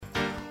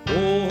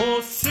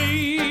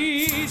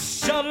Yossi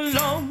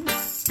Shalom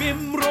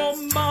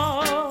Bimroman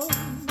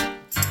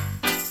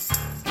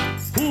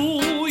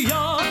Hu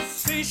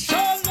Yossi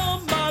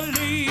Shalom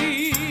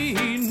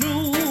Alinu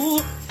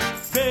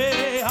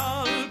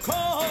Ve'al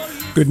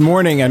Kol. Good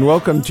morning and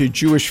welcome to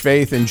Jewish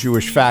Faith and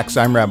Jewish Facts.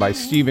 I'm Rabbi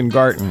Stephen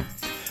Garten.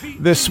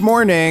 This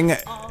morning,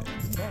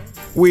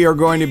 we are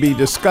going to be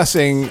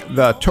discussing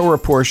the Torah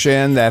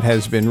portion that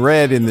has been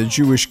read in the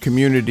Jewish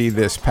community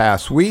this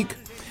past week.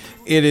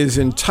 It is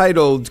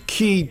entitled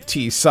Ki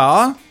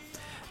Tisa,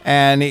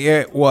 and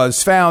it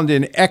was found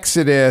in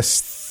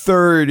Exodus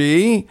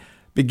 30,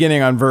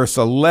 beginning on verse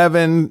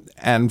 11,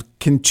 and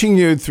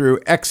continued through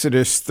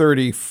Exodus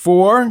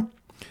 34,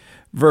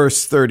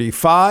 verse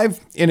 35.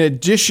 In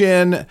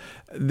addition,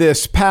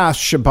 this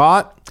past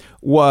Shabbat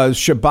was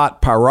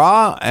Shabbat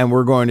Parah, and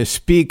we're going to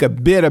speak a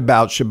bit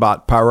about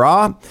Shabbat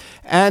Parah.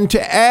 And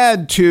to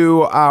add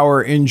to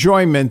our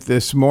enjoyment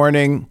this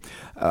morning,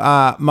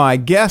 my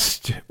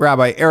guest,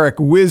 Rabbi Eric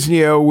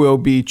Wisnia, will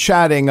be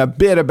chatting a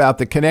bit about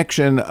the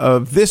connection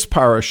of this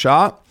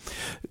parasha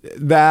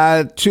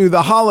to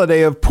the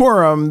holiday of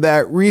Purim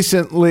that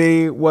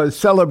recently was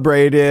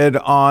celebrated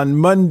on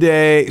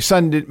Monday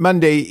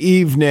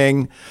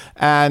evening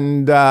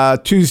and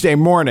Tuesday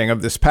morning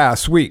of this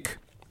past week.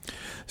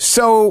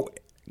 So,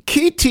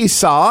 Ki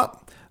Tisa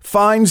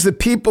finds the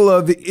people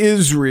of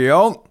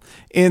Israel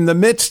in the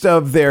midst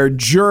of their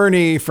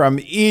journey from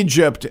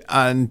Egypt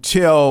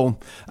until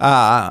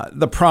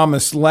the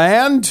Promised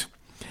Land.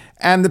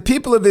 And the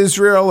people of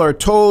Israel are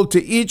told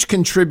to each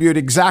contribute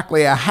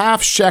exactly a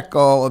half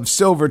shekel of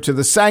silver to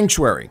the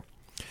sanctuary.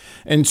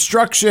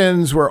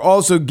 Instructions were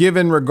also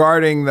given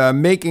regarding the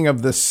making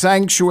of the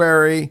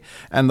sanctuary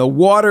and the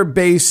water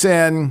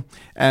basin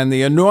and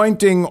the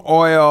anointing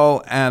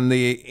oil and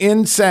the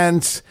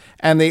incense,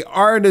 and the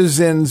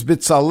artisans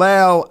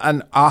Bitzalel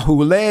and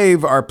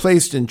Ahulev are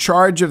placed in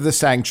charge of the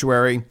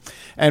sanctuary.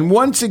 And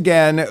once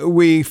again,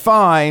 we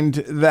find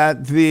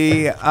that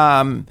the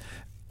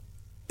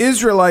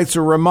Israelites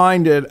are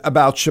reminded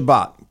about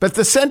Shabbat. But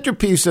the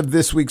centerpiece of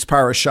this week's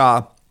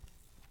parashah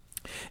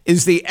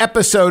is the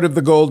episode of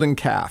the golden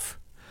calf.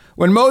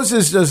 When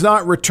Moses does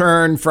not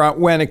return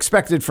when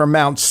expected from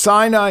Mount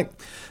Sinai,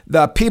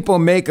 the people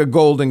make a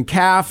golden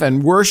calf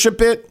and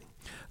worship it.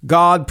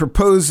 God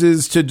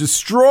proposes to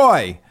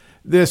destroy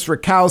this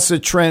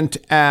recalcitrant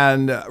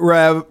and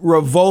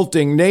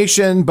revolting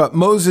nation, but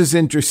Moses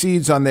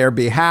intercedes on their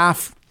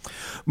behalf.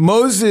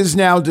 Moses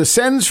now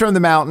descends from the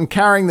mountain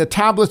carrying the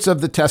tablets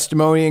of the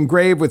testimony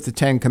engraved with the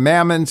Ten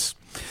Commandments.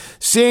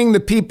 Seeing the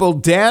people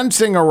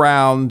dancing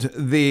around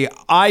the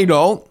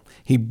idol,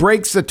 he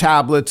breaks the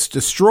tablets,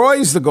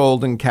 destroys the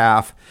golden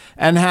calf,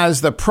 and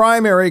has the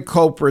primary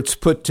culprits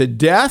put to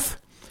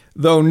death,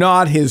 though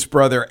not his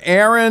brother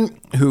Aaron,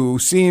 who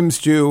seems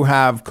to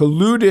have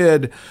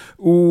colluded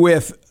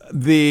with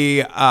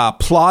the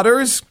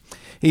plotters.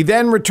 He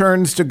then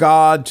returns to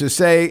God to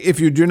say,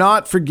 if you do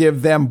not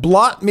forgive them,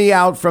 blot me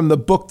out from the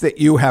book that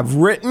you have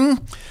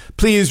written.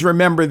 Please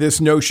remember this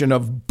notion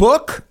of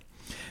book.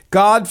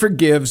 God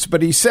forgives,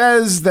 but he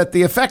says that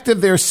the effect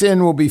of their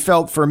sin will be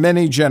felt for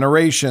many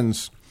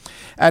generations.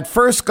 At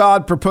first,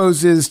 God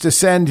proposes to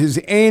send his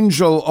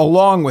angel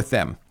along with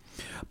them.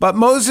 But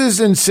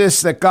Moses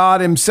insists that God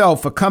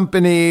himself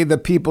accompany the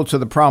people to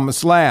the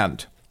Promised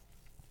Land.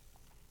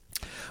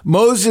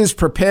 Moses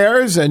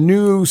prepares a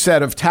new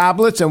set of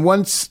tablets and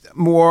once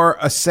more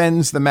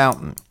ascends the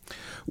mountain,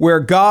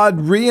 where God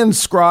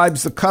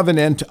reinscribes the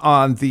covenant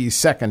on the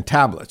second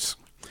tablets.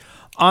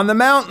 On the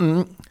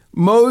mountain,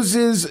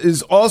 Moses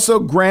is also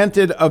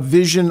granted a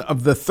vision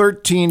of the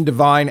 13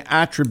 divine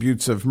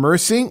attributes of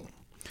mercy.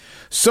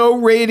 So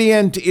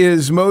radiant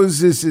is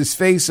Moses'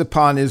 face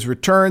upon his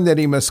return that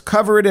he must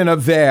cover it in a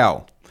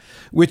veil,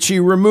 which he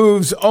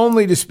removes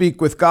only to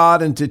speak with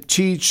God and to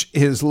teach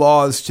his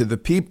laws to the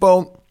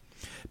people.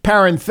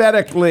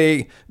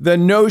 Parenthetically, the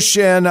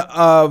notion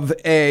of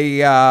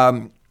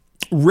a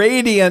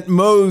radiant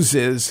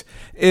Moses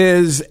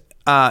is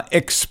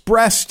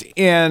expressed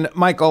in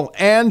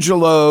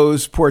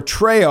Michelangelo's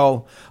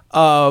portrayal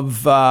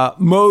of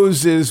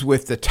Moses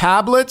with the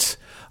tablets,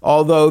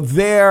 although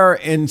there,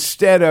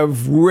 instead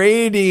of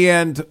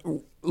radiant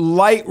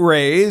light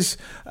rays,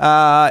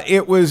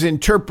 it was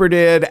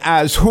interpreted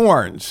as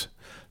horns.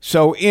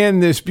 So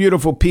in this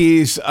beautiful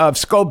piece of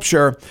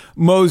sculpture,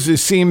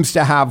 Moses seems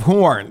to have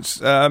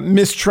horns,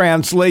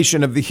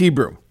 mistranslation of the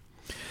Hebrew.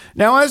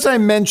 Now, as I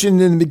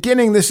mentioned in the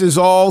beginning, this is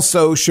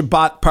also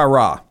Shabbat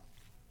Parah.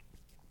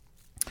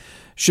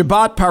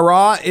 Shabbat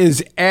Parah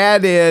is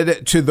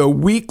added to the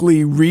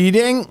weekly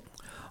reading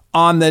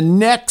on the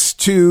next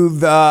to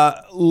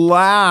the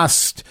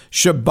last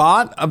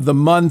Shabbat of the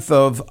month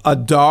of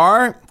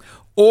Adar,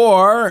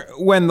 or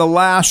when the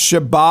last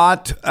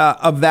Shabbat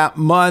of that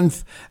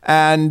month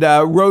and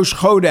Rosh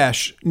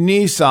Chodesh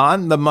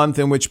Nisan, the month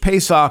in which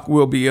Pesach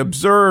will be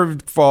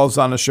observed, falls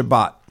on a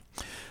Shabbat.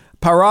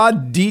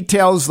 Parah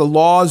details the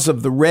laws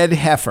of the red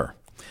heifer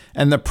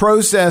and the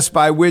process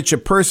by which a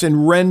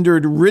person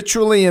rendered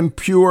ritually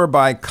impure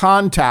by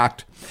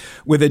contact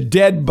with a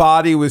dead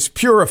body was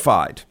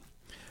purified.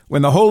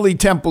 When the Holy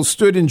Temple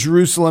stood in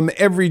Jerusalem,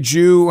 every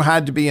Jew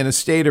had to be in a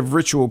state of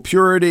ritual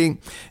purity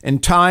in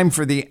time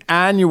for the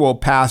annual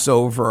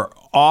Passover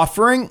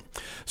offering.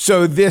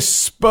 So this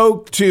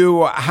spoke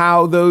to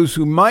how those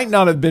who might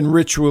not have been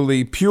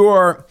ritually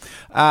pure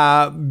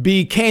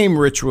became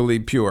ritually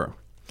pure.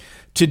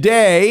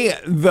 Today,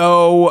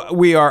 though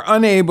we are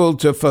unable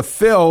to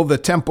fulfill the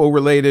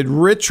temple-related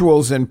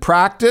rituals in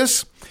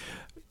practice,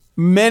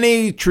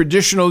 many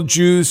traditional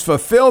Jews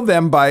fulfill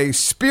them by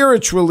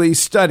spiritually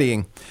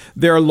studying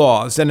their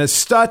laws. And as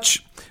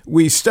such,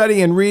 we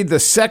study and read the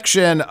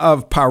section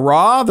of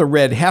Parah, the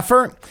red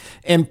heifer,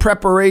 in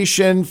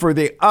preparation for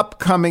the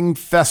upcoming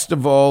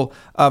festival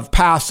of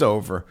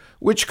Passover,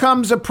 which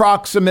comes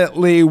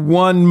approximately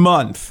 1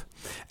 month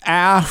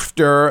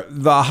after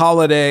the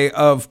holiday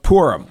of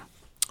Purim.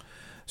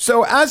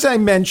 So as I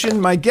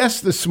mentioned, my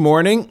guest this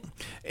morning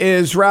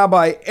is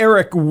Rabbi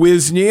Eric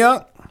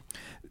Wisnia.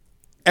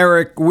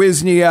 Eric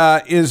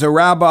Wisnia is a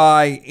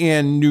rabbi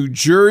in New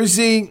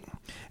Jersey,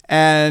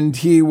 and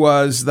he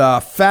was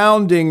the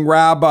founding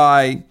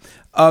rabbi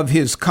of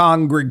his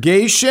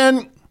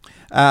congregation.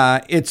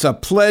 It's a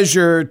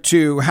pleasure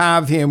to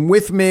have him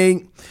with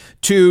me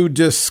to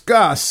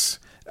discuss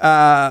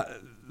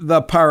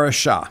the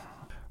parasha.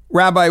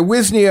 Rabbi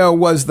Wisnia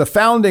was the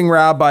founding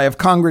rabbi of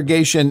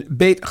Congregation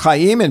Beit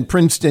Chaim in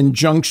Princeton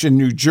Junction,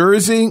 New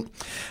Jersey,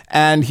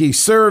 and he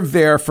served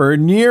there for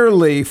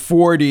nearly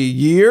 40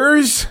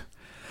 years.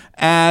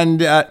 And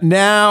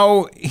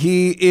now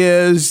he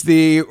is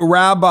the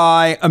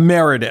Rabbi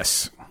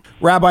Emeritus.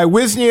 Rabbi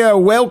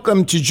Wisnia,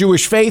 welcome to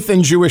Jewish Faith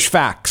and Jewish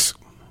Facts.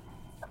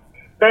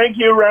 Thank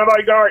you,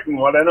 Rabbi Garten.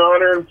 What an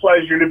honor and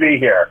pleasure to be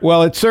here.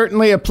 Well, it's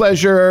certainly a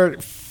pleasure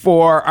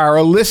for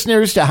our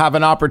listeners to have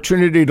an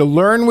opportunity to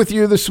learn with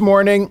you this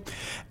morning.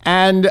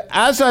 And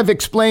as I've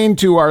explained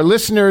to our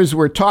listeners,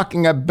 we're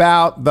talking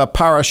about the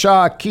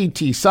parasha Ki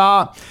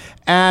Tisa,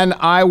 and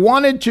I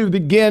wanted to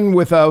begin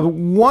with a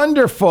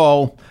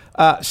wonderful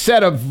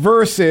set of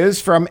verses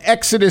from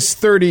Exodus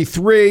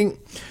 33,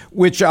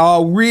 which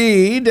I'll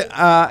read,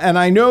 and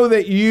I know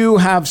that you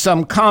have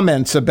some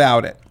comments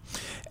about it.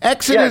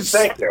 Yes,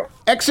 thank you.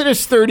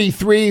 Exodus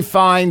 33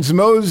 finds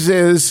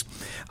Moses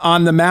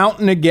on the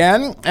mountain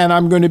again, and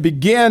I'm going to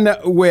begin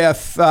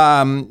with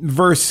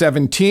verse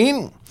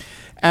 17.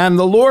 And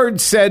the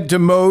Lord said to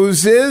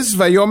Moses,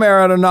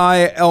 Vayomer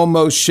Adonai el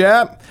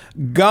Moshe,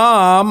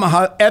 Gam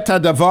et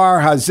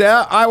hadavar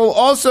hazeh, I will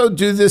also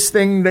do this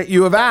thing that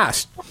you have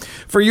asked.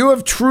 For you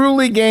have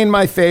truly gained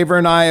my favor,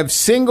 and I have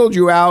singled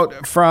you out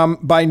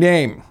by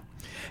name.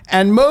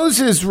 And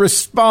Moses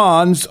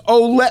responds,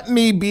 Oh, let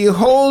me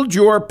behold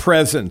your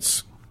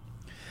presence.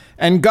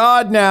 And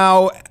God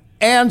now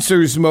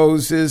answers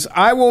Moses,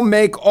 I will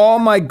make all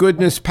my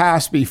goodness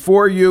pass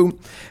before you,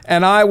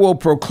 and I will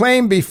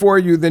proclaim before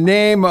you the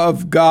name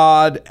of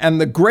God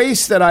and the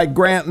grace that I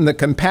grant and the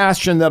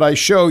compassion that I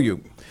show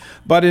you.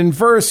 But in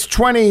verse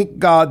 20,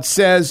 God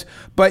says,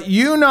 But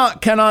you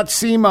cannot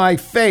see my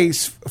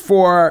face,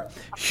 for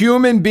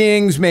human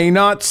beings may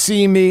not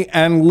see me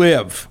and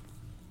live.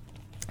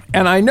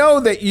 And I know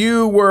that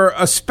you were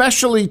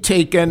especially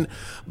taken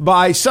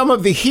by some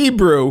of the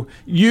Hebrew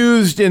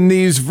used in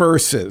these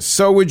verses.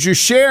 So would you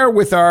share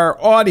with our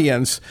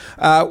audience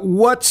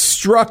what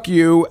struck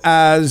you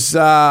as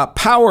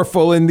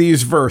powerful in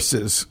these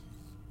verses?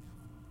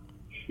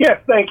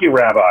 Yes, thank you,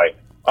 Rabbi.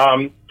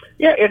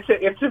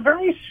 It's a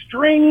very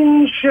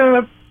strange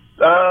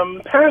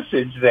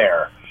passage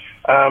there.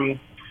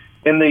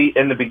 In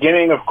the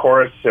beginning, of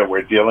course,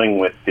 we're dealing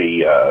with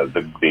the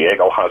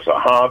Egel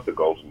HaZahav, the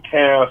golden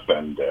calf,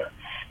 and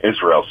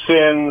Israel's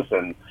sins,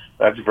 and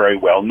that's very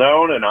well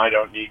known. And I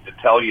don't need to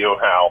tell you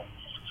how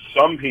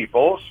some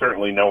people,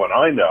 certainly no one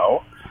I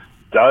know,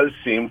 does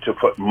seem to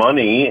put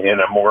money in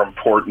a more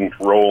important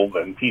role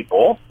than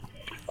people.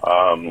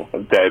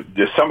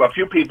 A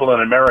few people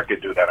in America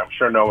do that. I'm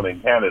sure no one in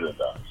Canada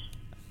does.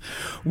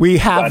 We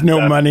have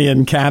no money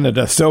in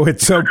Canada, so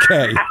it's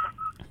okay.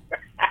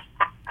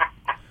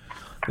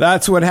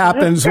 That's what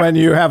happens when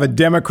you have a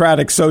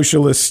democratic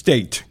socialist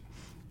state.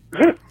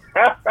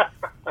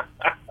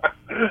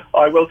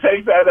 I will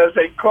take that as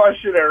a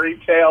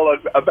cautionary tale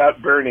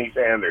about Bernie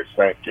Sanders.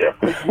 Thank you.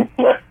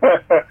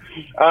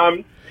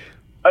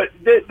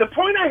 The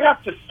point I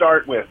have to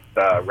start with,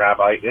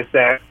 Rabbi, is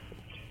that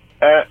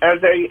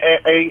as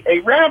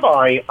a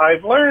rabbi,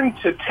 I've learned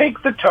to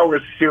take the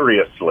Torah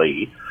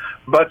seriously,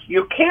 but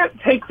you can't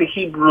take the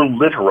Hebrew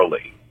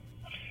literally.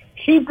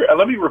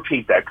 Let me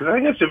repeat that, because I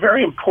think it's a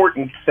very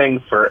important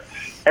thing for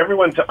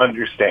everyone to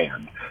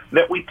understand,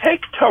 that we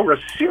take Torah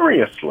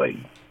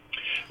seriously,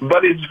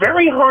 but it's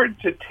very hard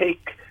to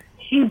take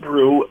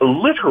Hebrew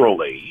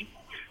literally,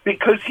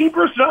 because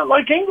Hebrew's not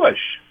like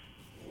English.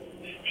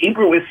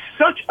 Hebrew is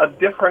such a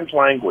different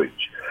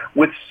language,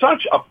 with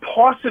such a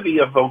paucity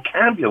of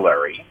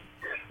vocabulary,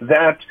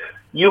 that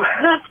you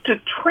have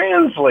to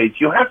translate,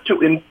 you have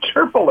to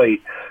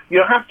interpolate,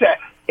 you have to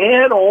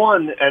add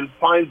on and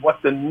find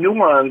what the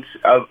nuance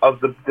of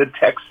the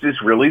text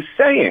is really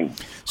saying.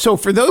 So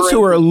for those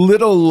who are a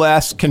little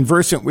less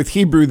conversant with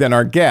Hebrew than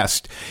our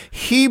guest,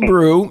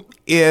 Hebrew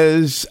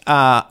is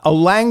a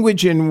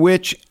language in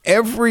which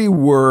every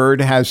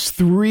word has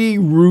 3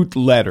 root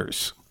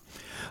letters.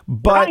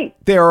 But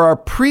there are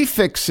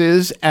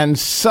prefixes and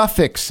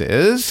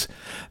suffixes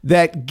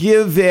that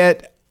give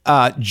it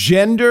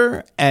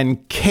gender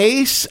and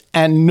case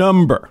and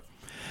number.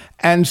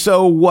 And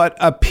so what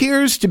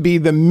appears to be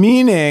the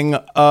meaning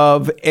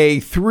of a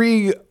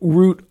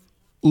 3-root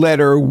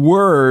letter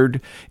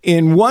word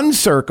in one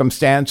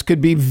circumstance could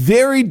be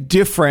very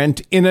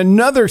different in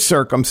another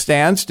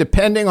circumstance,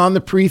 depending on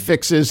the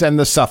prefixes and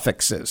the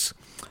suffixes.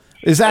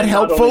 Is that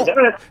helpful?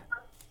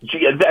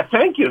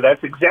 Thank you.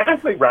 That's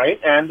exactly right.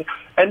 And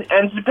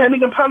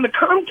depending upon the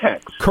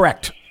context.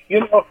 Correct.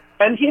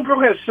 And Hebrew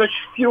has such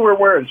fewer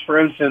words. For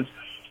instance,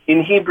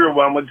 in Hebrew,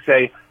 one would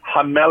say,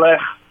 Hamelech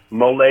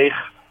Molech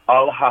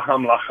al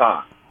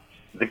HaHamlacha.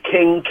 The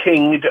king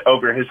kinged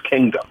over his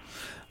kingdom.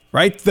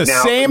 Right? The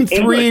same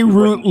 3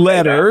 root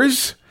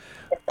letters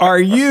are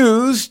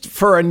used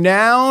for a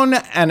noun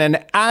and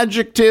an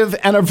adjective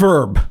and a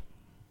verb.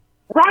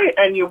 Right,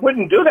 and you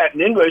wouldn't do that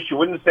in English. You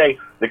wouldn't say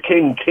the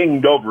king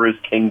kinged over his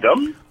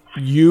kingdom.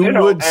 You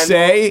would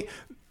say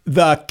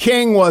the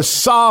king was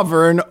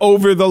sovereign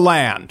over the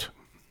land.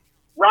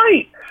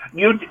 Right.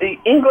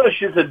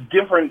 English is a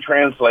different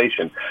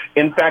translation.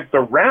 In fact, the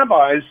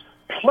rabbis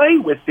play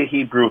with the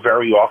Hebrew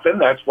very often.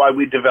 That's why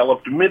we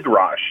developed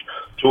Midrash,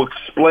 to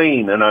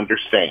explain and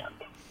understand.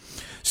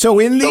 So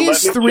in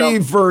these 3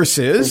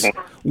 verses,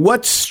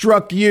 what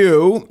struck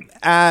you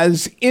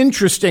as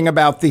interesting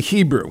about the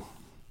Hebrew?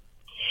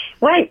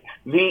 Right.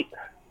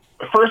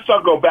 First,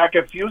 I'll go back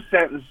a few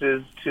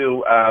sentences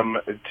to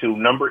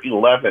number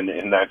 11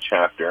 in that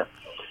chapter,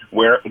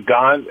 where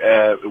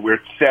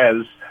it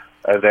says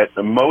that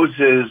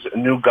Moses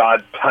knew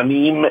God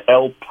panim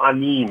el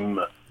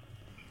panim,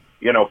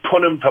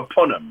 punim to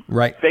punim,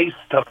 right, face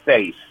to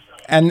face.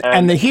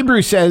 And the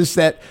Hebrew says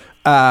that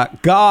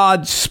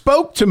God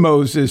spoke to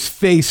Moses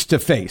face to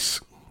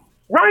face.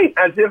 Right,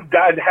 as if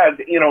God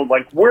had,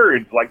 like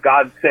words, like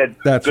God said,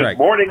 That's Good right.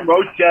 morning,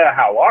 Moshe,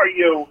 how are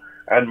you?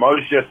 And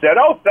Moshe said,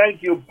 oh,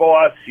 thank you,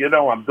 boss.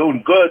 I'm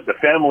doing good. The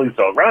family's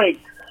all right.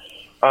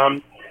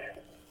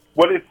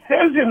 What it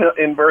says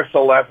in verse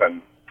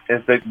 11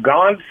 is that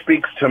God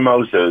speaks to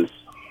Moses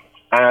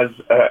as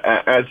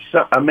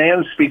a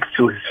man speaks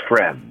to his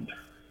friend.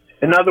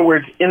 In other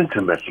words,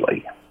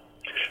 intimately.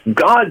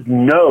 God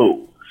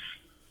knows,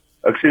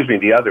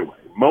 the other way.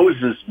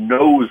 Moses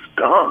knows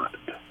God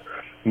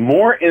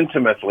more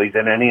intimately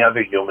than any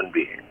other human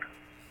being.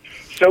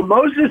 So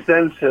Moses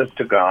then says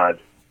to God,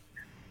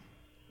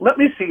 let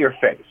me see your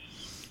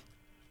face.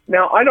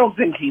 Now, I don't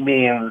think he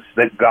means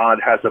that God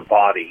has a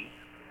body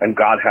and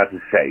God has a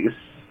face.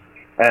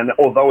 And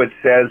although it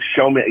says,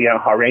 show me,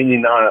 hareini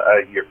na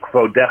your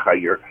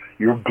kvodecha,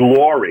 your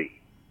glory,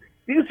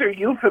 these are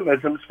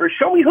euphemisms for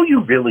show me who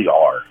you really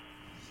are.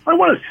 I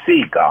want to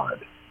see God.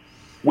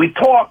 We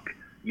talk,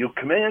 you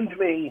command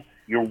me,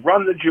 you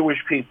run the Jewish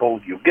people,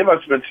 you give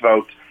us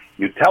mitzvot,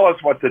 you tell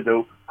us what to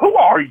do. Who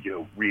are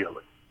you,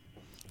 really?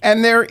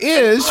 And there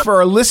is, for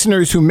our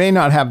listeners who may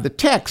not have the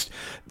text,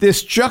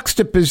 this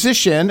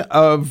juxtaposition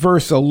of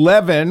verse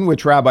 11,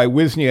 which Rabbi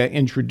Wisnia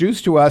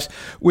introduced to us,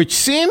 which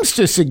seems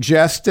to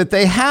suggest that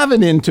they have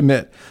an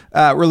intimate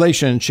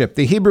relationship.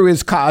 The Hebrew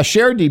is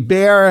ka'asher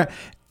diber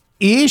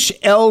ish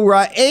el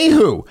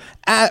ra'ehu.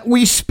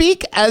 We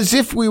speak as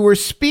if we were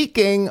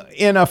speaking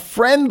in a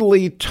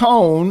friendly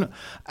tone,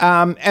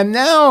 and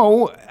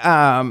now,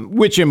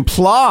 which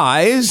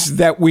implies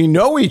that we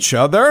know each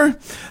other.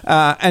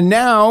 And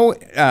now,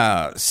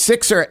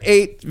 6 or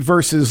 8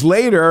 verses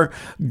later,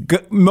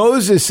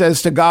 Moses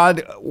says to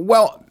God,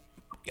 well,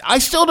 I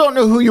still don't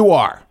know who you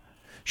are.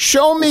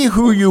 Show me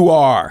who you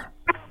are.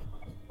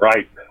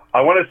 Right.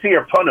 I want to see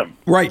your punim.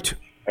 Right.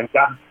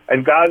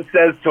 And God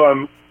says to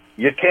him,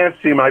 you can't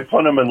see my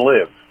punim and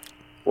live.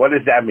 What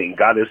does that mean?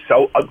 God is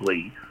so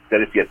ugly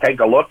that if you take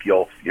a look,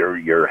 your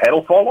head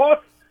will fall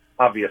off?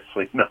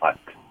 Obviously not.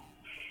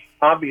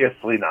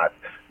 Obviously not.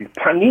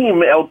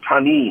 Panim el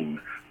panim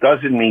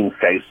doesn't mean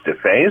face to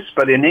face,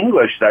 but in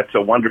English that's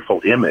a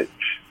wonderful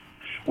image.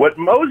 What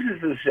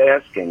Moses is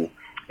asking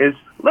is,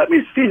 let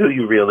me see who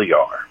you really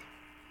are.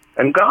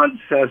 And God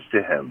says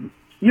to him,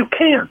 you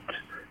can't.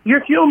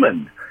 You're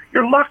human.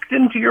 You're locked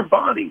into your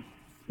body.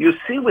 You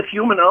see with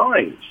human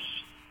eyes.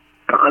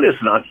 God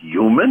is not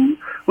human.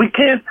 We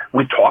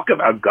talk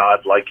about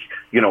God like,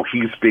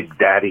 he's Big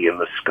Daddy in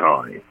the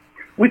sky.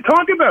 We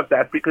talk about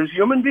that because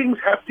human beings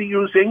have to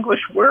use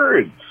English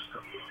words.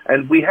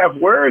 And we have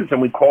words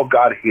and we call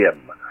God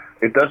him.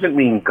 It doesn't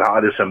mean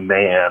God is a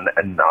man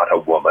and not a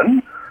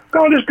woman.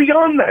 God is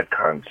beyond that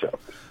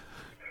concept.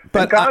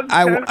 But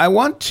I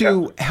want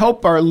to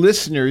help our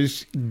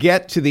listeners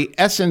get to the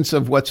essence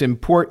of what's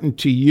important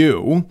to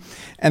you,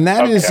 and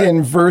that is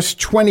in verse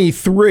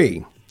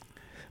 23.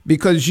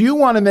 Because you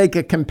want to make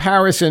a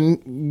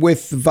comparison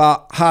with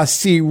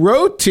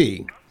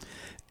Vahasiroti.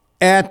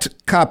 et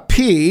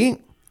kapi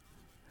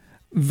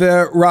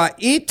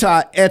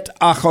v'ra'ita et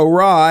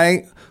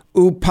achorai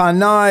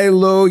upanai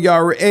lo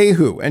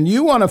yarehu. And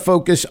you want to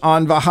focus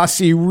on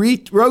vahasi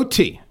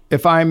roti,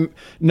 if I'm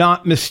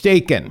not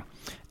mistaken.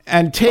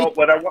 And take...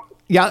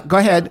 Yeah, go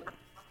ahead.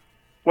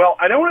 Well,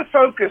 I don't want to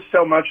focus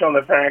so much on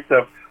the fact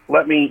of,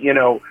 let me,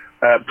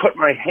 put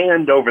my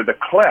hand over the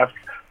cleft,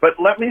 but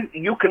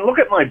you can look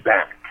at my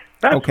back.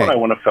 That's okay. What I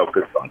want to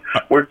focus on.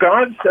 Where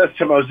God says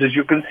to Moses,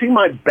 you can see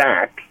my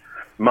back,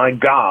 my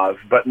gav,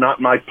 but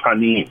not my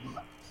panim.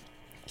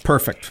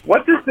 Perfect.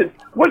 What's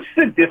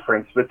the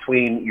difference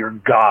between your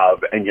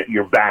gav and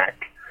your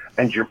back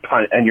and your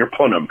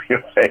punim,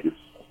 your face?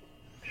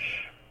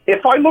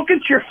 If I look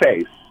at your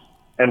face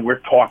and we're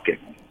talking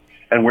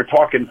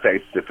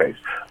face to face,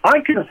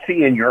 I can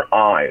see in your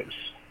eyes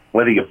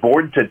whether you're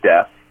bored to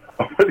death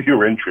or whether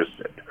you're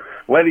interested,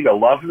 whether you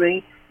love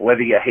me,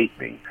 whether you hate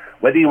me,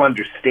 whether you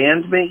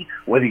understand me,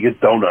 whether you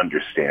don't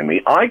understand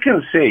me. I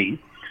can see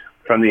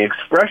from the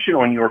expression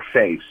on your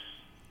face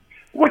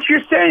what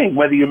you're saying,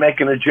 whether you're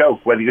making a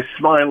joke, whether you're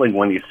smiling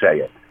when you say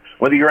it,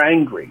 whether you're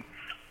angry.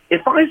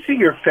 If I see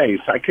your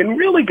face, I can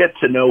really get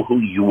to know who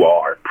you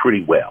are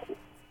pretty well.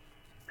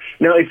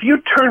 Now, if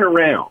you turn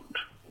around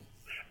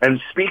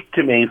and speak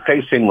to me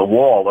facing the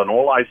wall and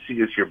all I see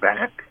is your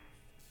back,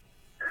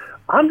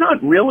 I'm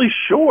not really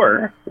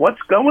sure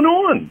what's going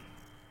on.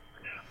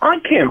 I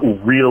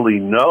can't really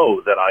know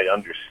that I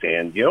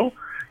understand you.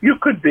 You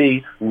could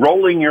be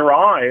rolling your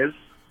eyes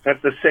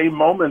at the same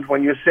moment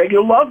when you say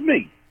you love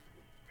me.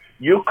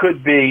 You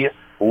could be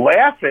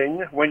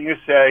laughing when you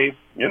say,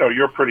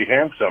 you're pretty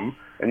handsome,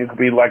 and you could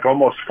be like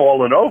almost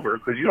falling over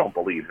because you don't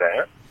believe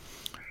that.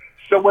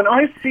 So when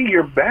I see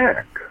your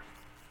back,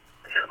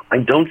 I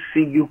don't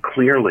see you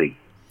clearly.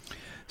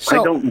 I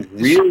don't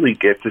really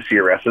get to see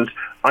your essence.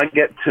 I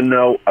get to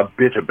know a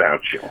bit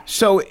about you.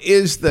 So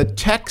is the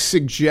text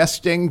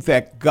suggesting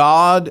that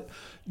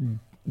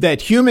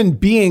that human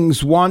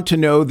beings want to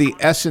know the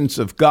essence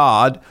of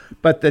God,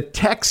 but the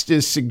text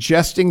is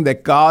suggesting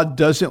that God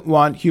doesn't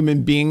want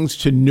human beings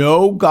to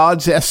know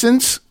God's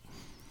essence?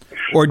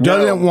 Or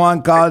doesn't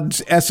want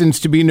God's essence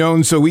to be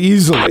known so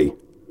easily?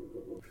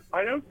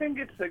 I don't think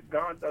it's that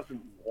God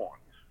doesn't want.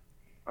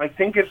 I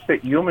think it's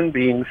that human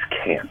beings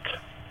can't.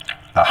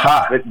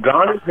 Aha. That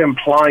God is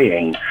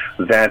implying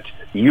that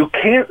you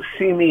can't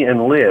see me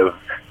and live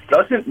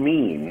doesn't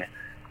mean,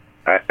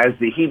 as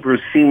the Hebrew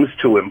seems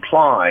to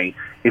imply,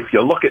 if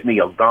you look at me,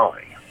 you'll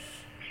die.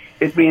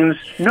 It means,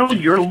 no,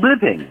 you're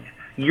living.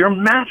 You're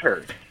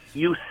matter.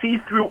 You see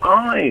through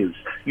eyes.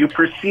 You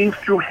perceive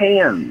through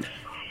hands.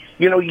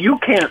 You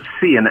can't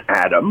see an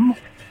atom.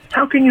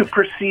 How can you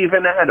perceive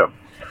an atom?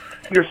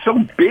 You're so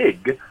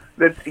big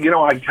that,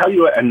 I tell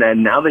you, and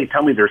then now they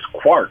tell me there's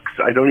quarks.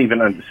 I don't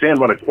even understand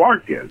what a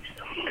quark is.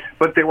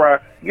 But there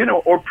are,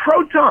 or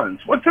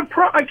protons. What's a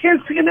I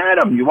can't see an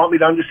atom. You want me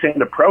to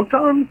understand a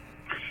proton?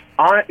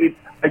 I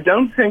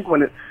don't think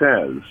when it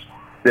says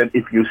that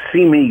if you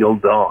see me, you'll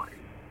die,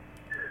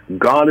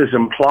 God is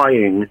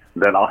implying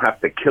that I'll have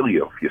to kill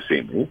you if you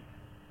see me,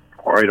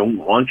 or I don't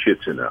want you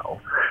to know.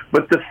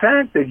 But the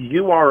fact that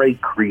you are a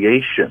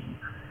creation,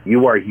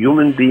 you are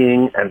human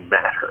being and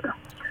matter,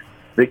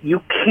 that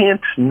you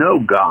can't know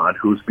God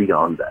who's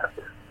beyond that.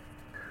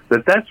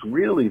 That's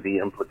really the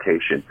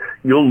implication.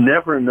 You'll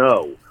never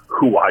know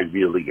who I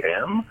really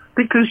am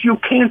because you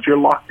can't. You're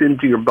locked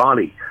into your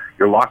body.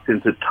 You're locked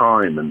into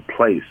time and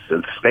place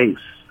and space.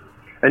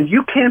 And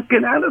you can't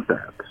get out of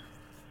that.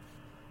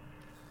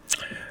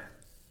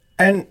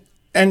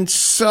 And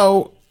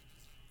so,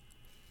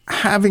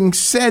 having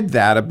said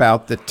that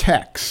about the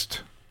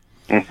text,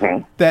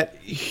 that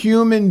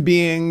human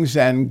beings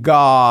and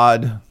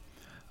God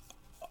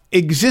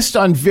exist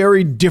on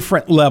very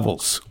different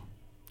levels.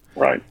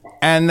 Right.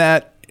 And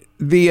that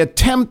the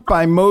attempt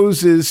by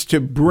Moses to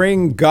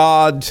bring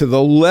God to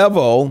the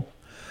level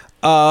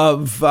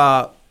of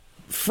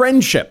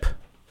friendship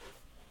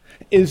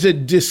is a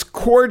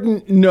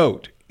discordant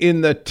note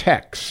in the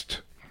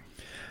text.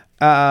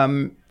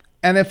 And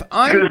if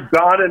because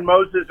God and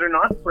Moses are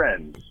not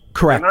friends.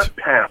 Correct. They're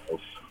not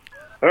pals.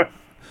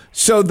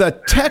 So the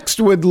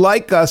text would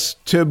like us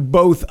to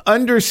both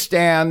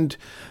understand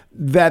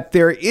that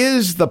there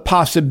is the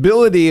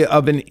possibility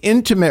of an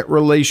intimate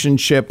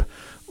relationship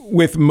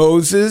with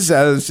Moses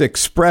as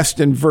expressed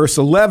in verse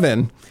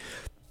 11.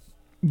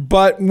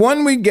 But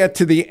when we get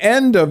to the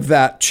end of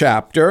that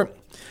chapter,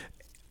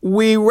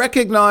 we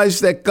recognize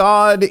that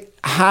God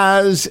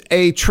has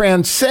a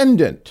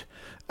transcendent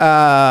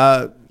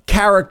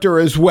character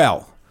as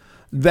well.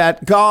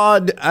 That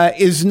God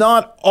is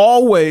not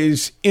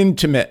always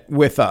intimate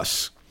with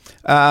us.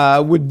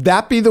 Would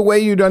that be the way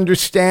you'd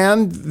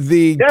understand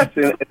the? Yes,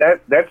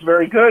 that's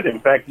very good. In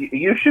fact,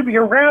 you should be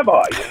a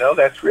rabbi.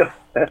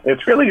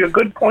 It's really a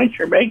good point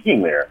you're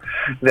making there.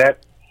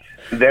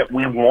 That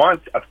we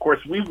want, of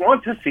course, we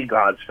want to see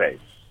God's face.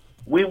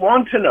 We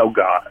want to know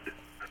God.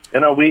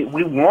 We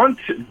want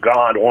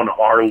God on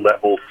our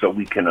level so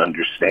we can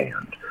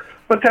understand.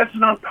 But that's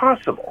not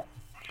possible.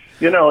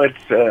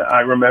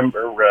 I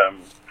remember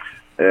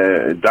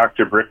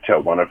Dr.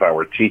 Brichto, one of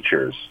our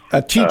teachers.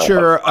 A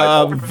teacher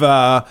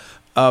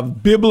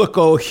of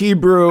biblical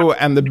Hebrew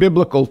and the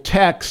biblical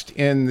text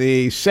in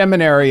the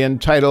seminary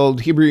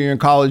entitled Hebrew Union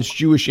College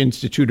Jewish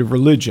Institute of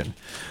Religion,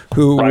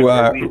 who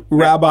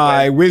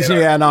Rabbi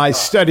Wisnia and I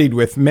studied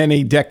with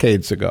many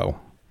decades ago.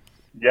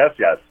 Yes,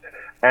 yes.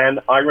 And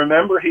I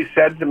remember he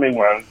said to me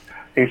once,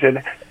 he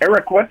said,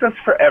 Eric, what does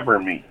forever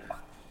mean?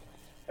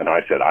 And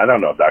I said, I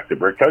don't know, Dr.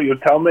 Brichto, you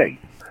tell me.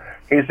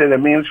 He said, it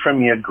means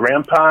from your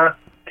grandpa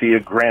to your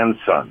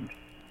grandson.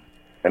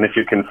 And if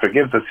you can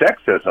forgive the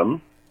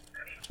sexism,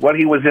 what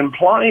he was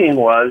implying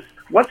was,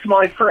 what's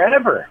my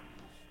forever?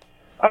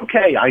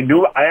 Okay, I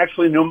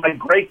actually knew my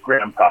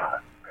great-grandpa,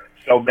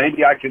 so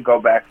maybe I could go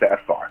back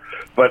that far.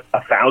 But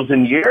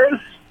 1,000 years?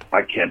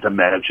 I can't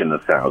imagine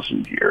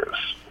 1,000 years.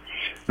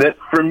 That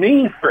for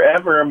me,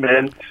 forever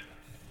meant,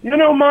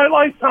 my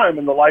lifetime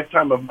and the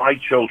lifetime of my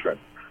children.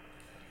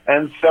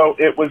 And so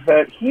it was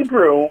that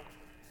Hebrew,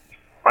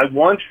 I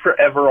want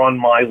forever on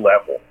my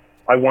level.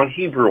 I want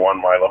Hebrew on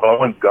my level. I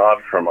want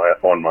God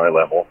on my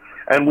level.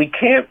 And we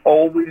can't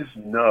always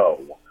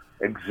know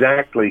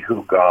exactly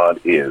who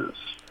God is.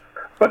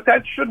 But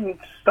that shouldn't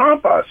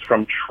stop us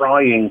from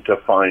trying to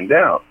find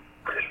out.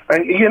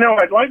 And,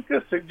 I'd like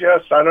to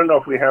suggest, I don't know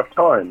if we have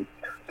time,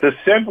 to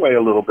segue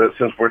a little bit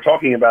since we're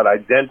talking about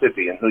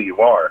identity and who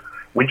you are.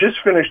 We just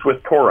finished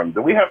with Purim.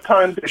 Do we have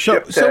time to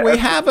shift? So we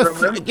have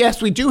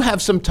yes, we do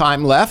have some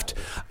time left,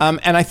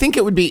 and I think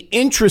it would be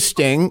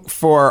interesting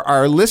for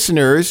our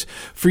listeners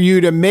for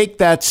you to make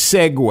that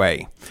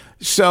segue.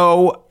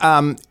 So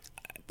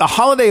the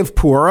holiday of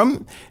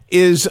Purim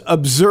is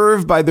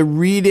observed by the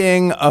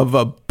reading of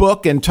a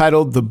book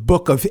entitled The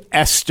Book of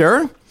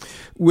Esther,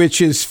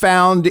 which is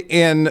found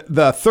in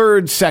the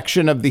third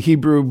section of the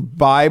Hebrew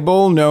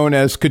Bible known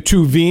as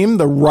Ketuvim,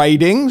 the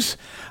writings.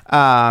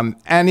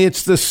 And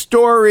it's the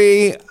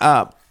story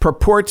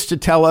purports to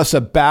tell us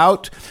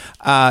about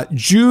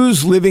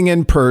Jews living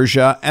in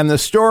Persia and the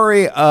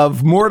story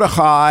of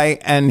Mordechai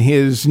and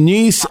his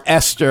niece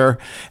Esther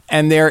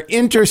and their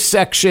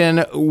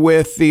intersection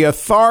with the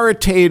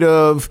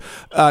authoritative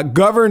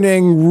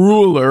governing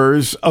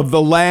rulers of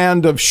the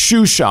land of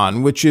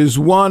Shushan, which is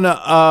one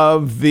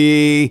of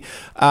the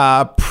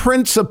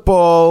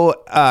principal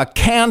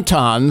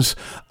cantons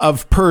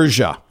of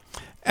Persia.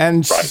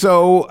 And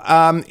so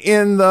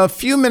in the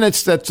few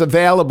minutes that's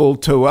available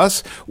to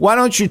us, why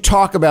don't you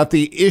talk about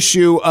the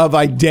issue of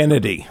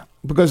identity?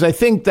 Because I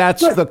think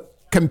that's the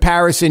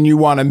comparison you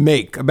want to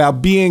make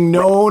about being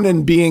known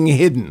and being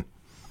hidden.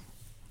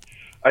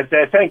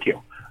 Thank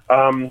you.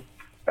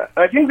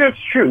 I think that's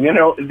true.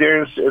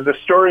 There's the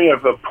story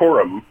of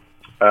Purim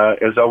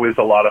is always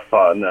a lot of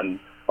fun, and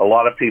a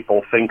lot of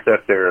people think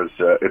that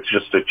it's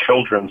just a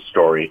children's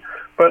story.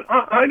 But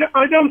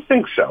I don't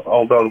think so,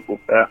 although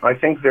I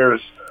think there's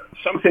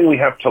something we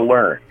have to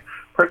learn,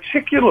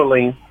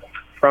 particularly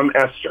from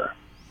Esther.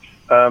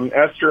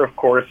 Esther, of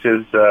course,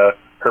 is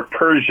her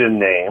Persian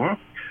name.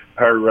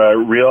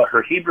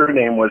 Her Hebrew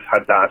name was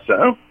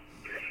Hadassah,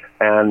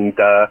 and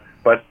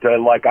but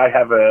like I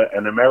have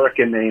an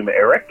American name,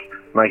 Eric.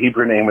 My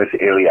Hebrew name is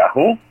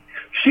Eliyahu.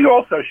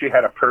 She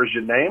had a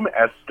Persian name,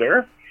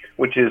 Esther,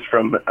 which is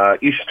from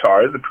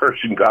Ishtar, the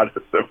Persian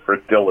goddess of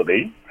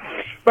fertility.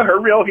 But her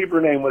real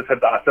Hebrew name was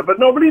Hadassah, but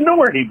nobody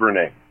knew her Hebrew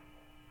name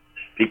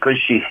because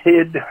she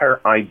hid her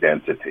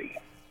identity.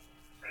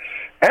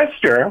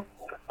 Esther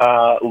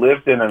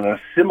lived in an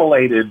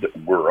assimilated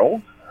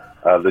world.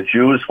 The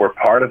Jews were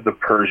part of the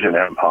Persian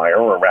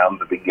Empire around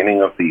the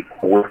beginning of the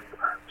 4th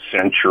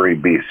century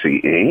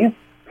BCE.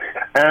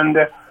 And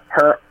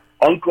her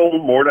uncle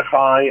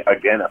Mordechai,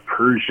 again a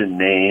Persian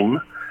name,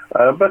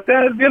 but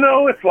then,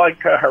 it's like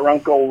her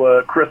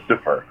uncle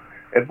Christopher.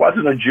 It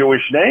wasn't a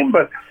Jewish name,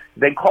 but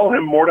they call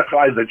him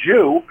Mordechai the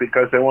Jew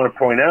because they want to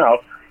point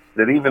out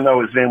that even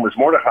though his name was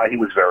Mordechai, he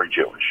was very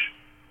Jewish.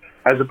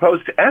 As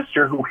opposed to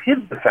Esther, who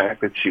hid the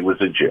fact that she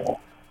was a Jew.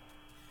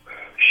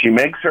 She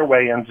makes her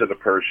way into the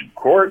Persian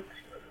court.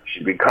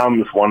 She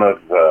becomes one of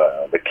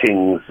the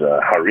king's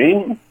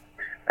harem,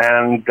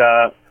 and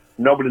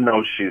nobody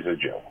knows she's a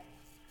Jew.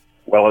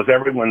 Well, as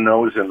everyone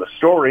knows in the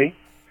story,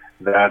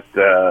 that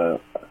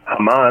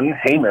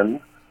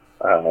Haman,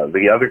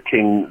 the other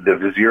king, the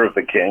vizier of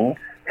the king,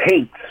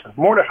 hates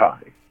Mordechai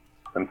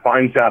and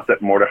finds out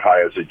that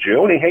Mordechai is a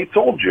Jew, and he hates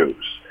all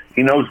Jews.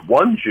 He knows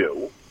one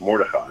Jew,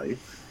 Mordechai,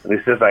 and he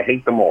says, I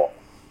hate them all.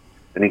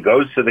 And he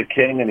goes to the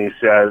king and he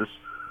says,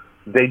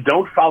 they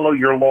don't follow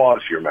your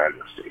laws, your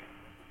majesty.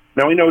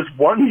 Now he knows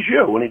one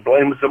Jew, and he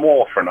blames them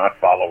all for not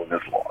following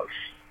his laws.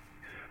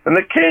 And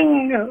the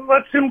king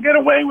lets him get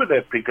away with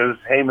it because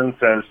Haman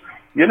says,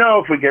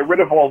 if we get rid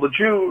of all the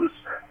Jews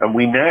and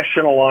we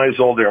nationalize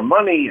all their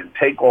money and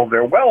take all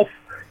their wealth,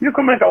 you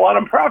can make a lot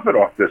of profit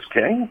off this,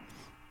 king.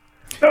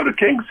 So the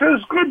king says,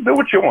 good, do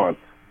what you want.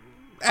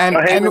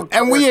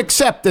 And we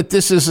accept that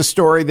this is a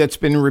story that's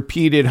been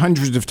repeated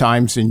hundreds of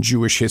times in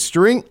Jewish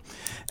history.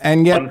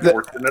 And yet,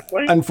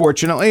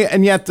 unfortunately,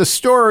 and yet the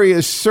story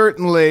is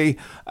certainly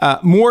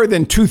more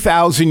than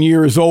 2,000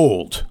 years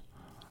old.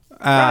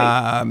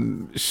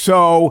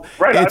 So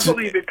Right, I it's,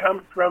 believe it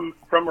comes from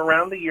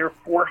around the year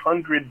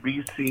 400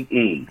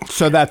 BCE.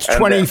 so that's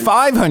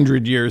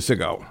 2,500 years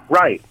ago.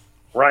 Right.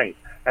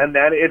 And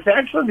that it's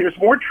actually, there's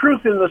more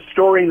truth in the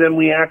story than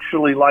we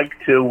actually like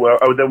to,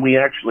 or than we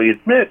actually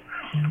admit,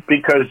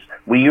 because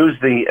we use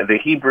the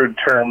Hebrew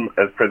term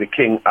for the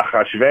king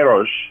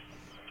Achashverosh,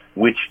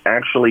 which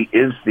actually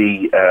is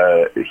the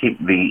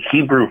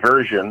Hebrew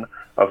version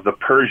of the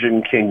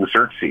Persian king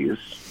Xerxes.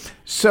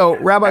 So,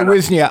 Rabbi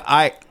Wisnia,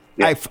 I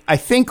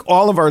think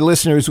all of our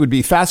listeners would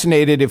be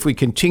fascinated if we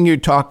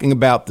continued talking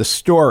about the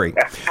story.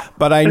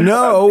 But I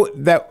know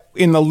that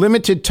in the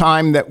limited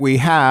time that we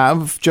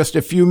have, just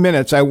a few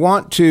minutes, I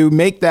want to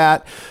make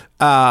that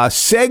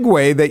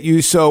segue that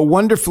you so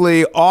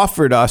wonderfully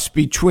offered us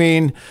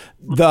between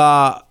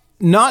the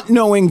not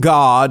knowing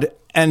God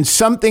and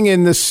something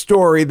in the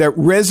story that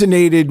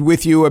resonated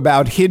with you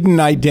about hidden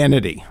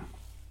identity.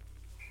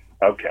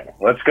 Okay,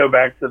 let's go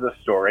back to the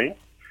story.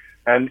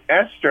 And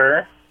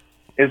Esther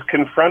is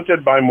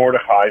confronted by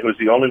Mordecai, who's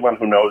the only one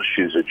who knows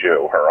she's a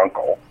Jew, her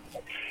uncle.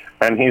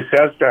 And he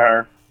says to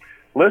her,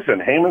 listen,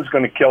 Haman's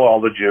going to kill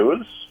all the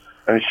Jews.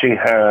 And she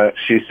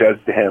says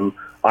to him,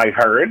 I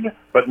heard,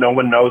 but no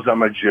one knows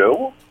I'm a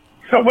Jew.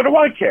 So what do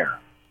I care?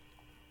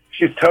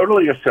 She's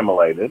totally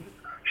assimilated.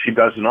 She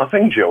does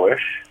nothing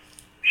Jewish.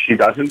 She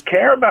doesn't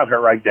care about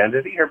her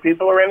identity, her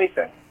people, or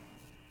anything.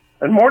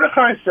 And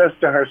Mordecai says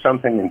to her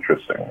something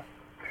interesting.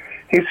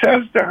 He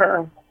says to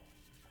her,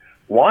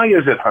 why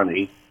is it,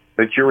 honey,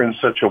 that you're in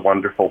such a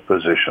wonderful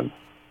position?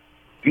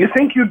 Do you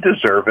think you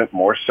deserve it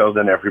more so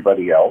than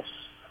everybody else?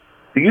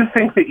 Do you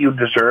think that you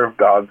deserve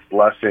God's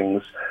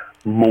blessings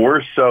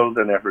more so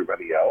than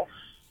everybody else?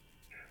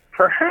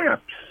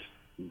 Perhaps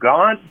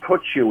God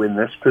put you in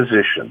this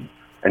position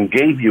and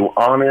gave you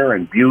honor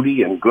and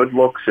beauty and good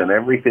looks and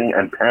everything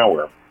and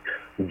power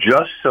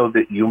just so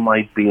that you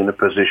might be in a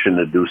position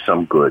to do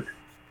some good.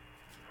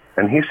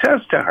 And he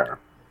says to her,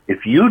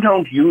 if you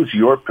don't use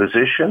your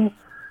position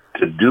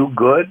to do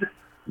good,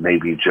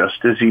 maybe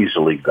just as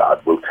easily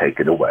God will take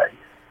it away.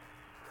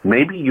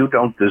 Maybe you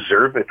don't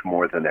deserve it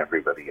more than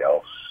everybody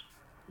else.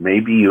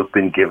 Maybe you've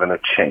been given a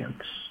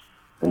chance,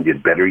 and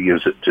you'd better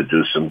use it to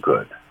do some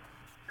good.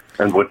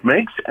 And what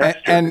makes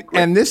Esther...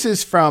 And this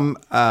is from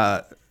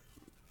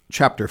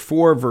chapter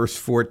 4, verse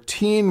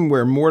 14,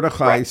 where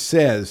Mordecai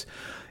says,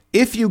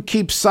 if you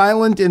keep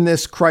silent in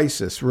this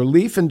crisis,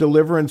 relief and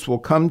deliverance will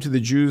come to the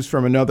Jews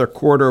from another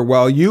quarter,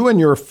 while you and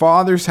your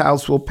father's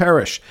house will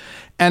perish.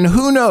 And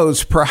who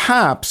knows,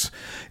 perhaps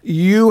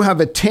you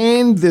have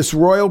attained this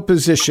royal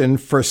position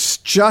for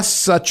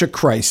just such a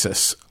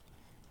crisis.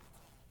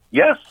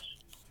 Yes.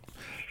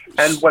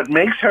 And what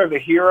makes her the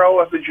hero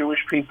of the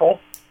Jewish people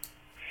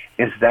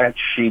is that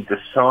she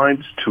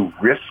decides to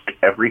risk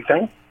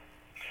everything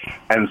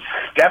and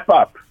step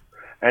up.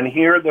 And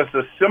here this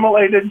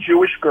assimilated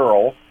Jewish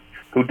girl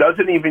who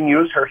doesn't even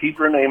use her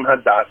Hebrew name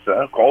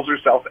Hadassah, calls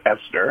herself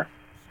Esther,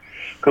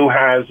 who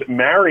has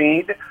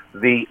married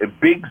the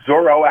big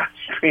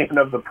Zoroastrian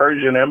of the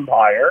Persian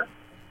Empire,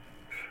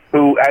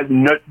 who has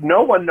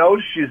no one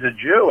knows she's a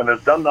Jew and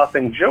has done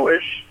nothing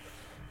Jewish,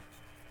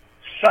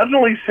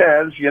 suddenly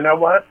says, you know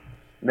what,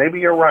 maybe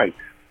you're right.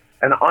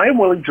 And I'm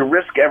willing to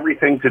risk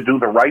everything to do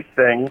the right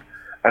thing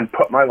and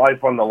put my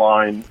life on the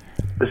line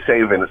to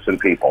save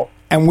innocent people.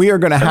 And we are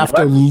going to have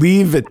to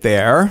leave it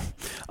there.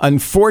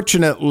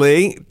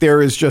 Unfortunately,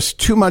 there is just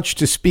too much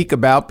to speak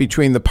about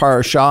between the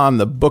parashah and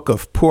the book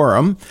of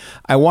Purim.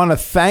 I want to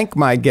thank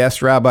my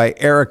guest, Rabbi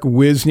Eric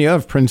Wisnia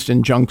of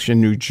Princeton Junction,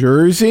 New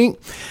Jersey,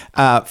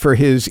 for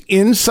his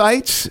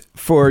insights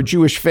for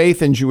Jewish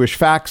Faith and Jewish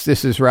Facts.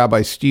 This is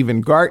Rabbi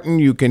Stephen Garten.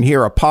 You can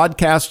hear a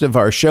podcast of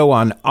our show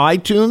on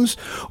iTunes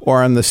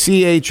or on the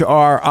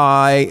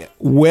CHRI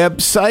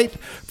website.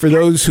 For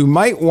those who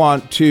might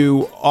want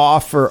to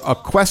offer a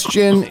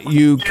question,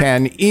 you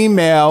can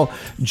email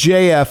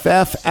jff@chri.ca.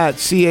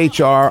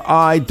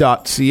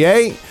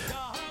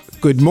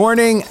 Good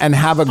morning and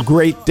have a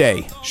great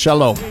day.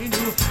 Shalom.